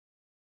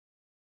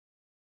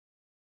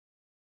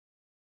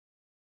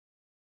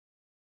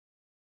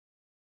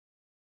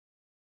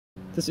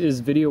This is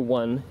video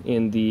 1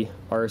 in the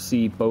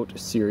RC boat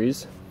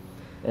series,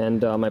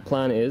 and my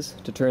plan is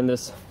to turn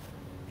this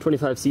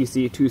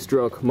 25cc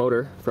two-stroke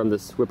motor from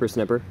this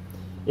whippersnipper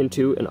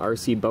into an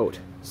RC boat.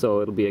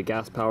 So it'll be a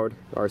gas-powered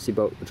RC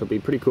boat, which will be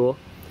pretty cool.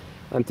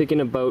 I'm thinking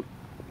about,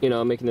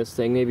 making this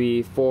thing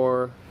maybe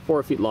 4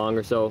 feet long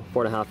or so,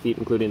 4.5 feet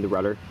including the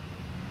rudder.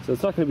 So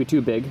it's not going to be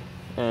too big,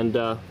 and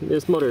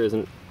this motor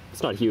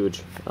it's not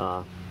huge,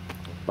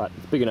 but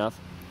it's big enough.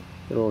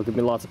 It'll give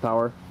me lots of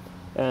power.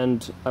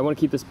 And I want to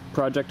keep this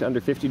project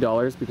under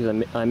 $50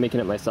 because I'm making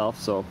it myself,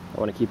 so I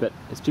want to keep it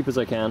as cheap as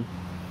I can.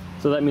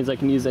 So that means I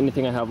can use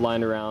anything I have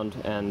lying around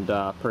and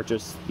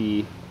purchase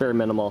the bare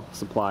minimal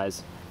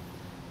supplies.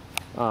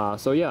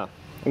 So yeah,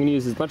 I'm going to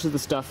use as much of the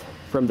stuff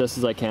from this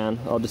as I can.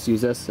 I'll just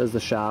use this as the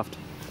shaft.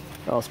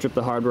 I'll strip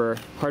the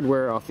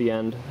hardware off the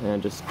end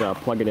and just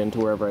plug it into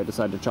wherever I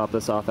decide to chop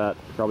this off at,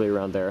 probably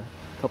around there,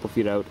 a couple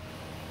feet out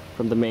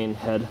from the main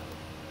head.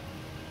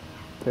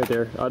 Right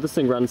there. This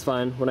thing runs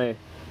fine.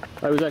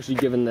 I was actually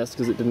given this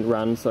because it didn't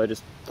run, so I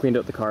just cleaned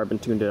out the carb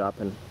and tuned it up,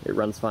 and it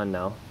runs fine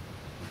now.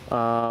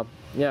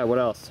 Yeah, what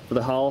else? For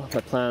the hull, my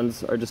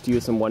plans are just to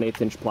use some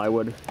 1/8 inch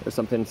plywood or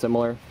something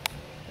similar,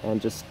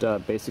 and just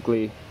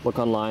basically look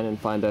online and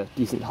find a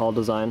decent hull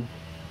design,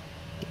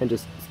 and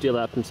just steal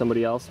that from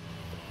somebody else.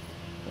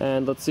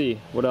 And let's see,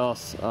 what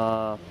else?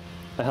 I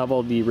have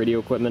all the radio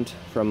equipment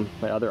from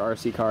my other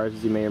RC cars,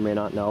 as you may or may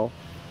not know,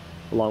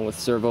 along with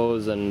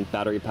servos and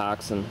battery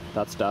packs and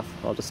that stuff.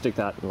 I'll just stick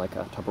that in like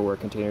a Tupperware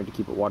container to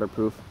keep it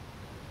waterproof.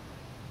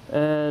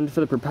 And for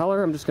the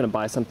propeller, I'm just going to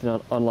buy something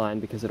online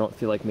because I don't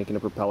feel like making a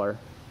propeller.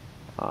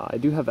 I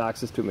do have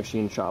access to a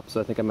machine shop, so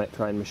I think I might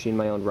try and machine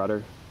my own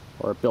rudder,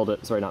 or build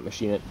it, sorry, not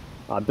machine it,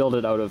 build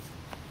it out of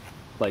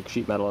like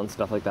sheet metal and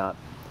stuff like that.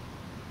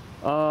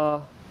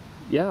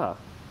 Yeah,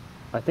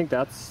 I think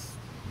that's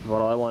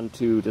what I wanted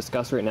to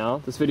discuss right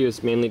now. This video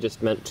is mainly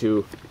just meant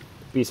to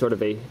be sort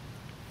of a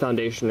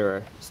foundation or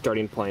a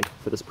starting point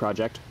for this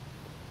project.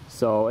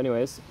 So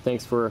anyways,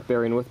 thanks for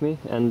bearing with me,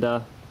 and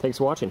thanks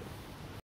for watching.